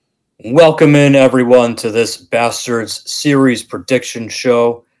Welcome in, everyone, to this Bastards series prediction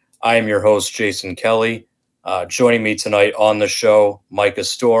show. I am your host, Jason Kelly. Joining me tonight on the show, Micah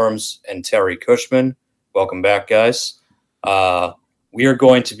Storms and Terry Cushman. Welcome back, guys. We are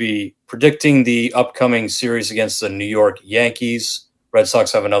going to be predicting the upcoming series against the New York Yankees. Red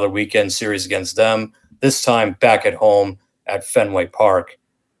Sox have another weekend series against them, this time back at home at Fenway Park.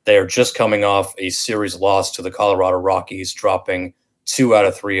 They are just coming off a series loss to the Colorado Rockies, dropping 2 out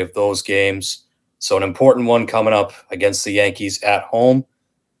of 3 of those games. So an important one coming up against the Yankees at home.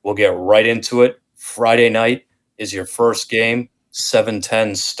 We'll get right into it. Friday night is your first game,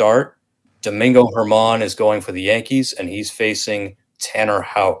 7:10 start. Domingo Germán is going for the Yankees, and he's facing Tanner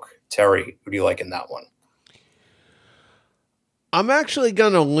Houck. Terry, who do you like in that one? I'm actually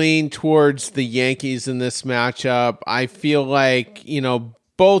going to lean towards the Yankees in this matchup. I feel like,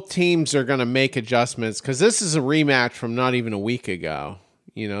 both teams are going to make adjustments because this is a rematch from not even a week ago.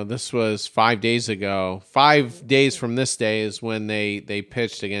 This was 5 days ago. 5 days from this day is when they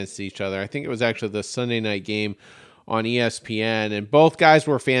pitched against each other. I think it was actually the Sunday night game on ESPN, and both guys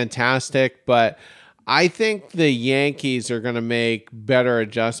were fantastic, but I think the Yankees are going to make better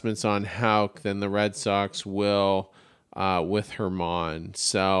adjustments on Houck than the Red Sox will with Germán.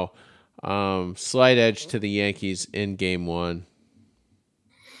 So slight edge to the Yankees in game one.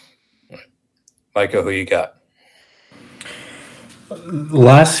 Micah, who you got?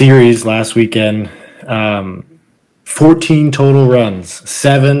 Last weekend, 14 total runs,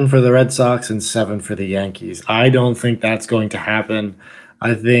 7 for the Red Sox and 7 for the Yankees. I don't think that's going to happen.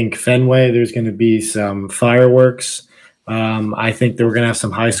 I think Fenway, there's going to be some fireworks. I think that we're going to have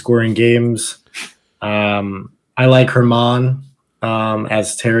some high-scoring games. I like Germán,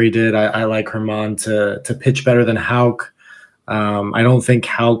 as Terry did. I like Germán to pitch better than Houck. I don't think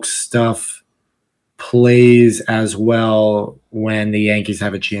Houck's stuff plays as well when the Yankees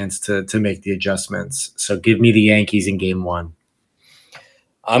have a chance to make the adjustments. So give me the Yankees in game one.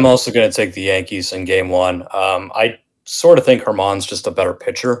 I'm also going to take the Yankees in game one. I sort of think Germán's just a better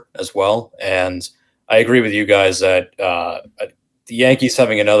pitcher as well. And I agree with you guys that the Yankees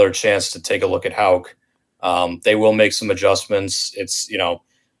having another chance to take a look at Houck. They will make some adjustments. It's,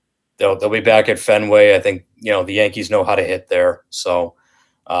 they'll be back at Fenway. I think, the Yankees know how to hit there. So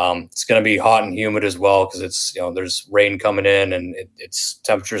it's going to be hot and humid as well because it's, there's rain coming in and its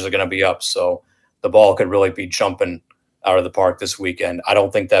temperatures are going to be up. So the ball could really be jumping out of the park this weekend. I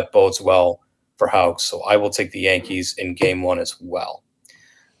don't think that bodes well for Houck. So I will take the Yankees in game one as well.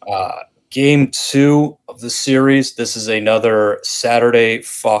 Game two of the series. This is another Saturday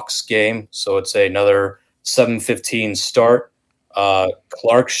Fox game. So it's another 7:15 start.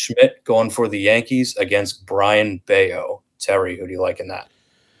 Clark Schmidt going for the Yankees against Brian Bayo. Terry, who do you like in that?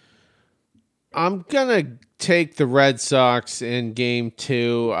 I'm going to take the Red Sox in game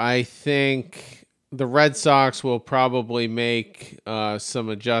two. I think the Red Sox will probably make some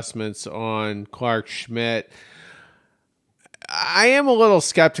adjustments on Clark Schmidt. I am a little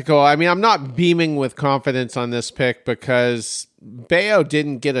skeptical. I mean, I'm not beaming with confidence on this pick because Bayo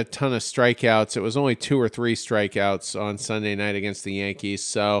didn't get a ton of strikeouts. It was only 2 or 3 strikeouts on Sunday night against the Yankees.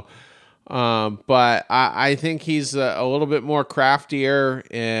 So, but I think he's a little bit more craftier,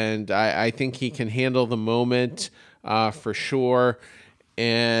 and I think he can handle the moment for sure.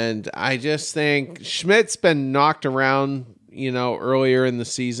 And I just think Schmidt's been knocked around, earlier in the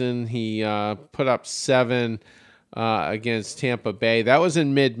season. He put up 7 against Tampa Bay. That was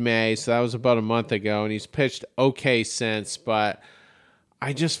in mid-May, so that was about a month ago, and he's pitched okay since, but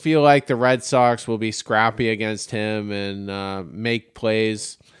I just feel like the Red Sox will be scrappy against him and make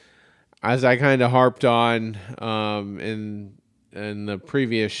plays. As I kind of harped on in the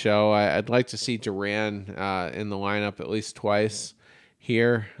previous show, I'd like to see Duran in the lineup at least twice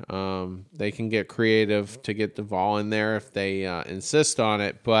here. They can get creative to get the ball in there if they insist on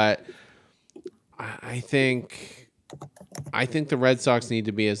it, but I think the Red Sox need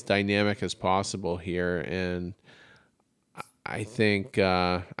to be as dynamic as possible here, and I think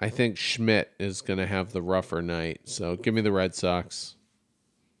Schmidt is going to have the rougher night. So give me the Red Sox.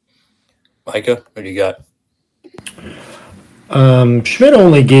 Micah, what do you got? Schmidt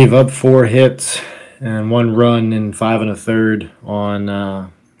only gave up 4 hits and 1 run in 5 1/3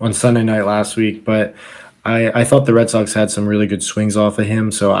 on Sunday night last week, but I thought the Red Sox had some really good swings off of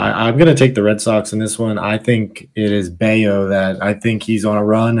him, so I'm going to take the Red Sox in this one. I think it is Bayo that I think he's on a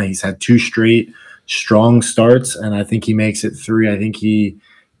run. He's had 2 straight strong starts, and I think he makes it 3. I think he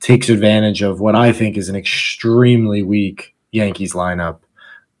takes advantage of what I think is an extremely weak Yankees lineup.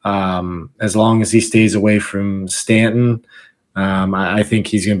 As long as he stays away from Stanton, I think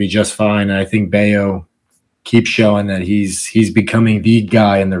he's going to be just fine. And I think Bayo keep showing that he's becoming the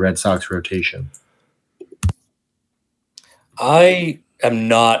guy in the Red Sox rotation. I am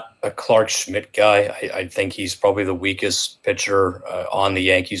not a Clark Schmidt guy. I think he's probably the weakest pitcher on the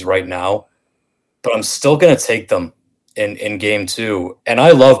Yankees right now, but I'm still going to take them in game 2. And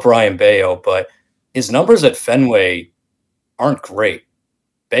I love Brian Bayo, but his numbers at Fenway aren't great.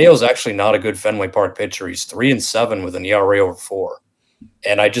 Bayo's actually not a good Fenway Park pitcher. He's 3-7 with an ERA over 4.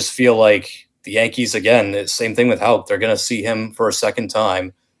 And I just feel like the Yankees, again, the same thing with Houck. They're going to see him for a second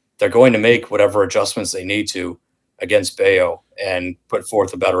time. They're going to make whatever adjustments they need to against Bayo and put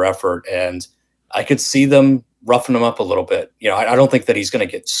forth a better effort. And I could see them roughing him up a little bit. I don't think that he's going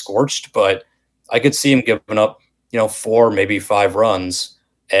to get scorched, but I could see him giving up, 4, maybe 5 runs.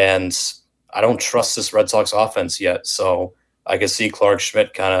 And I don't trust this Red Sox offense yet. So I could see Clark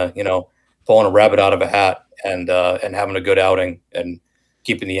Schmidt kind of, pulling a rabbit out of a hat and having a good outing and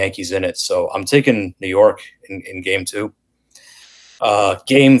keeping the Yankees in it. So I'm taking New York in game 2.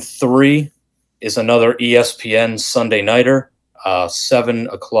 Game 3 is another ESPN Sunday nighter, 7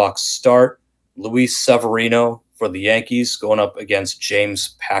 o'clock start. Luis Severino for the Yankees going up against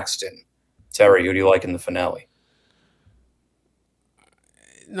James Paxton. Terry, who do you like in the finale?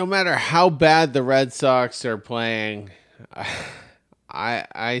 No matter how bad the Red Sox are playing,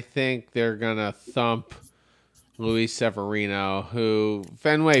 I think they're gonna thump Luis Severino, who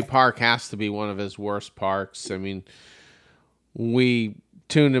Fenway Park has to be one of his worst parks. I mean, we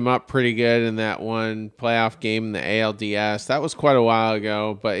tuned him up pretty good in that one playoff game in the ALDS. That was quite a while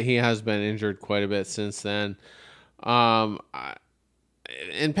ago, but he has been injured quite a bit since then. And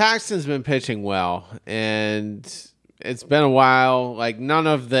Paxton's been pitching well, and it's been a while. Like, none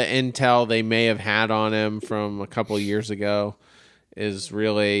of the intel they may have had on him from a couple of years ago is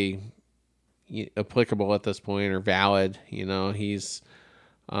really applicable at this point or valid. He's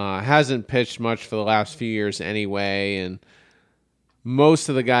hasn't pitched much for the last few years anyway, and most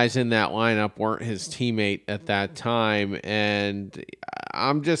of the guys in that lineup weren't his teammate at that time, and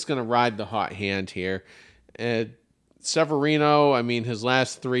I'm just going to ride the hot hand here. Severino, I mean, his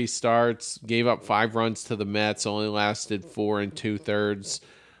last 3 starts, gave up 5 runs to the Mets, only lasted 4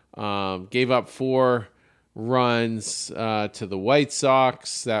 2/3. Gave up 4 runs to the White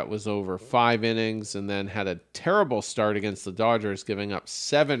Sox. That was over 5 innings, and then had a terrible start against the Dodgers, giving up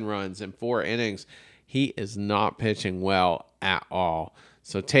 7 runs in 4 innings. He is not pitching well at all.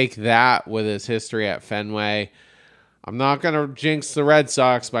 So take that with his history at Fenway. I'm not going to jinx the Red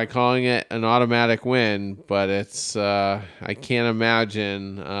Sox by calling it an automatic win, but it's I can't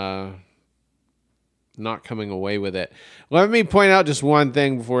imagine not coming away with it. Let me point out just one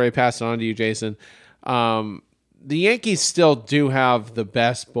thing before I pass it on to you, Jason. The Yankees still do have the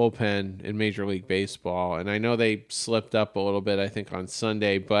best bullpen in Major League Baseball, and I know they slipped up a little bit, I think, on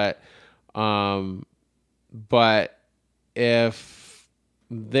Sunday, but if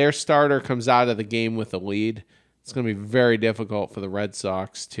their starter comes out of the game with a lead, it's going to be very difficult for the Red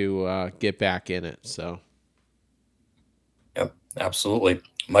Sox to get back in it. So, yep, absolutely.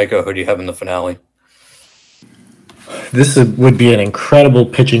 Micah, who do you have in the finale? This would be an incredible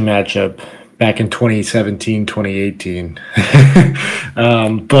pitching matchup back in 2017, 2018.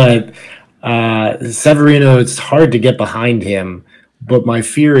 But Severino, it's hard to get behind him. But my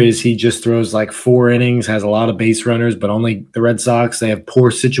fear is he just throws like 4 innings, has a lot of base runners, but only the Red Sox, they have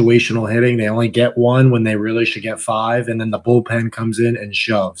poor situational hitting. They only get 1 when they really should get 5, and then the bullpen comes in and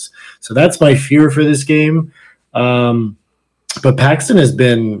shoves. So that's my fear for this game. But Paxton has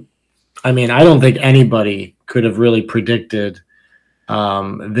been, I mean, I don't think anybody could have really predicted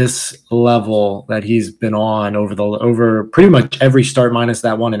this level that he's been on over pretty much every start minus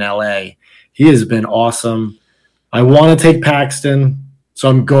that one in LA. He has been awesome. I want to take Paxton, so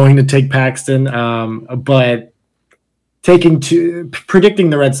I'm going to take Paxton. But predicting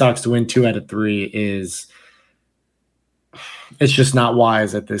the Red Sox to win 2 out of 3 it's just not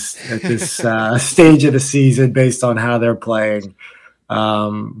wise at this stage of the season based on how they're playing.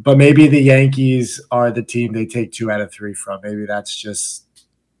 But maybe the Yankees are the team they take 2 out of 3 from. Maybe that's just,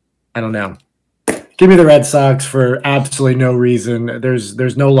 I don't know. Give me the Red Sox for absolutely no reason.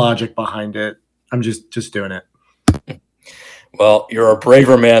 There's no logic behind it. I'm just doing it. Well, you're a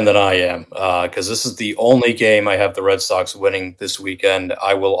braver man than I am, because this is the only game I have the Red Sox winning this weekend.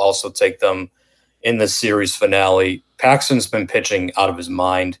 I will also take them in the series finale. Paxton's been pitching out of his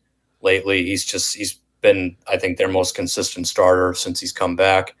mind lately. He's been, I think, their most consistent starter since he's come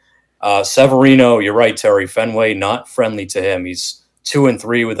back. Severino, you're right, Terry. Fenway, not friendly to him. He's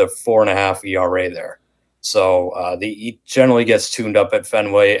 2-3 with a 4.5 ERA there. So he generally gets tuned up at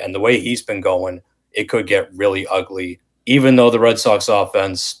Fenway, and the way he's been going, it could get really ugly. Even though the Red Sox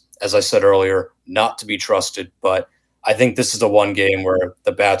offense, as I said earlier, not to be trusted. But I think this is the one game where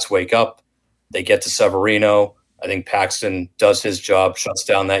the bats wake up. They get to Severino. I think Paxton does his job, shuts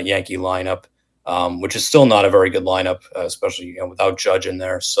down that Yankee lineup, which is still not a very good lineup, especially without Judge in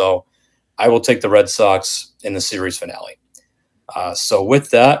there. So I will take the Red Sox in the series finale. So with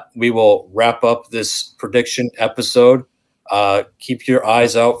that, we will wrap up this prediction episode. Keep your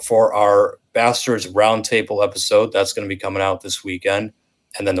eyes out for our Bastards Roundtable episode. That's going to be coming out this weekend.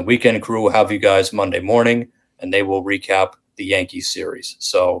 And then the Weekend Crew will have you guys Monday morning, and they will recap the Yankees series.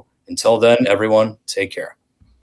 So until then, everyone, take care.